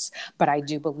process, but I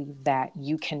do believe that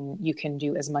you can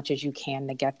do as much as you can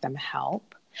to get them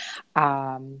help.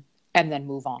 And then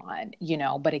move on, you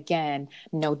know, but again,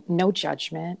 no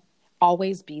judgment,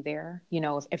 always be there. You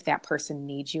know, if that person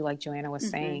needs you, like Joanna was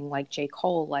saying, like J.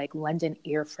 Cole, like lend an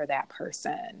ear for that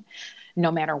person, no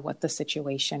matter what the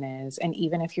situation is. And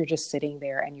even if you're just sitting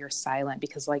there and you're silent,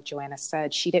 because like Joanna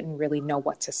said, she didn't really know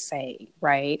what to say,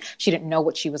 right? She didn't know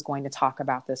what she was going to talk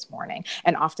about this morning.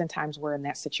 And oftentimes we're in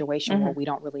that situation where we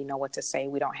don't really know what to say.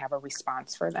 We don't have a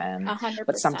response for them, 100%,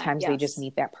 but sometimes they just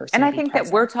need that person. And I think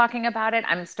that we're talking about it.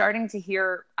 I'm starting to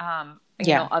hear,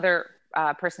 you know, other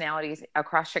personalities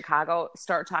across Chicago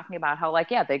start talking about how, like,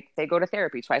 they go to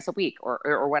therapy twice a week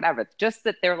or whatever. Just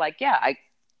that they're like,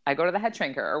 I go to the head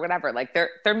shrinker or whatever. Like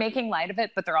they're making light of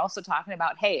it, but they're also talking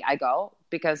about, hey, I go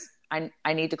because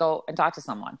I need to go and talk to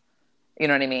someone. You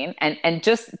know what I mean? And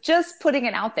just putting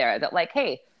it out there that like,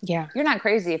 hey, you're not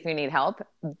crazy if you need help.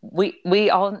 We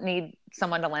all need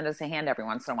someone to lend us a hand every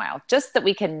once in a while. Just that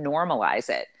we can normalize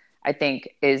it, I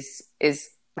think is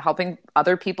helping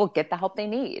other people get the help they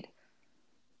need.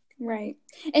 Right.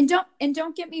 And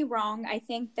don't get me wrong. I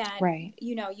think that,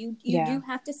 you know, you do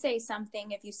have to say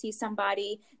something if you see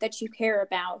somebody that you care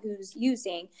about who's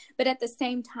using, but at the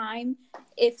same time,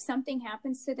 if something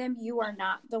happens to them, you are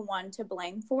not the one to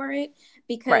blame for it,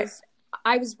 because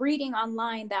I was reading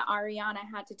online that Ariana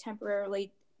had to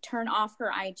temporarily turn off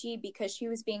her IG because she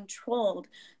was being trolled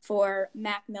for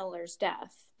Mac Miller's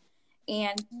death.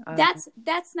 And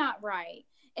that's not right.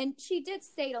 And she did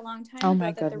state a long time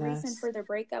ago that the reason for their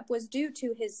breakup was due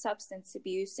to his substance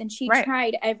abuse. And she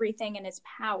tried everything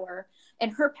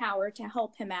in her power to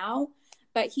help him out.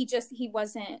 But he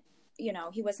wasn't, you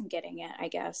know, he wasn't getting it, I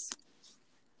guess.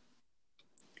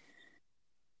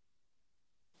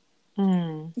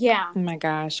 Yeah. Oh my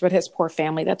gosh. But his poor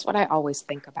family, that's what I always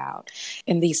think about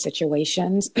in these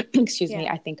situations. Excuse me.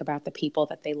 I think about the people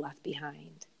that they left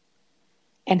behind.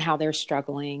 And how they're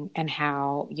struggling, and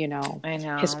how, you know,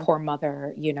 his poor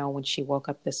mother, you know, when she woke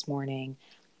up this morning,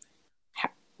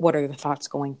 what are the thoughts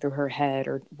going through her head?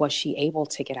 Or was she able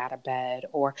to get out of bed?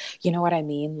 Or, you know what I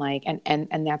mean? Like, and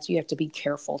that's, you have to be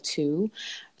careful too,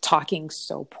 talking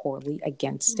so poorly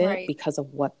against it because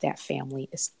of what that family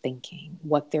is thinking,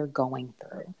 what they're going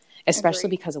through,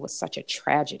 especially because it was such a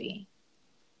tragedy.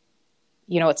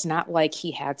 You know, it's not like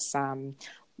he had some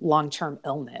long-term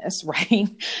illness, right?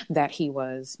 That he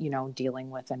was, you know, dealing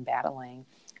with and battling.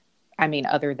 I mean,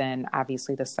 other than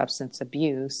obviously the substance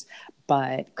abuse,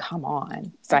 but come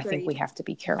on. So I think we have to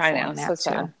be careful on that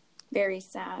too. Very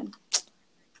sad.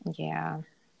 Yeah.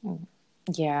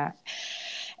 Yeah.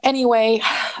 Anyway,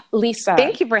 Lisa,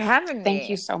 thank you for having me. Thank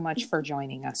you so much for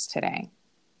joining us today.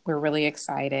 We're really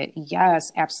excited.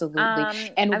 Yes,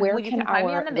 absolutely. And where can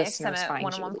our listeners find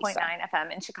you, Lisa? 101.9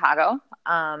 FM in Chicago.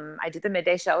 I do the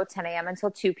midday show, 10 a.m.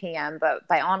 until 2 p.m. But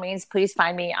by all means, please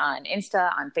find me on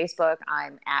Insta, on Facebook.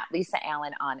 I'm at Lisa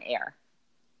Allen on air.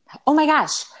 Oh my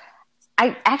gosh.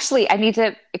 I need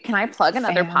to, can I plug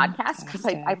another podcast? Because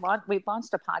we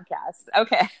launched a podcast.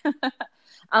 Okay.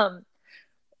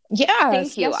 Yes,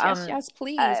 thank you. Yes,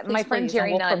 please. My friend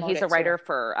Jerry Nunn, he's a writer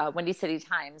for Windy City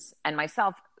Times, and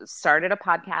myself started a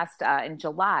podcast in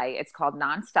July. It's called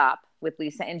Nonstop with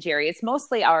Lisa and Jerry. It's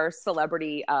mostly our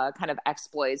celebrity kind of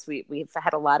exploits. We've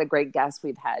had a lot of great guests.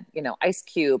 We've had, you know, Ice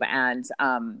Cube and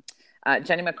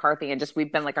Jenny McCarthy, and just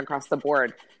we've been like across the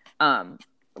board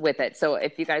with it. So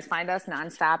if you guys find us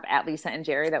Nonstop at Lisa and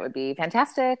Jerry, that would be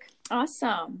fantastic.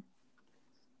 Awesome.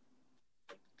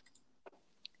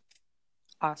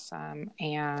 Awesome.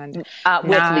 And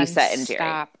with Lisa and Jerry.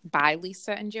 Nonstop by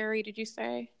Lisa and Jerry, did you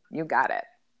say? You got it.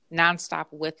 Nonstop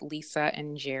with Lisa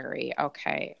and Jerry.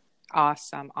 Okay.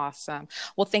 Awesome. Awesome.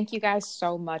 Well, thank you guys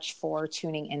so much for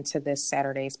tuning into this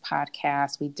Saturday's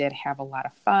podcast. We did have a lot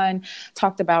of fun,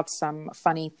 talked about some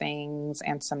funny things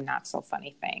and some not so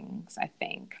funny things, I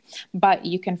think. But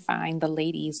you can find the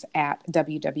ladies at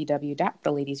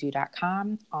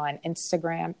www.theladiesview.com, on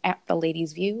Instagram at The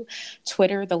Ladies View,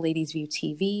 Twitter, The Ladies View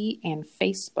TV, and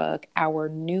Facebook. Our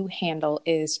new handle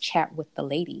is Chat with the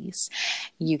Ladies.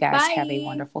 You guys have a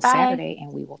wonderful Saturday,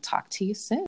 and we will talk to you soon.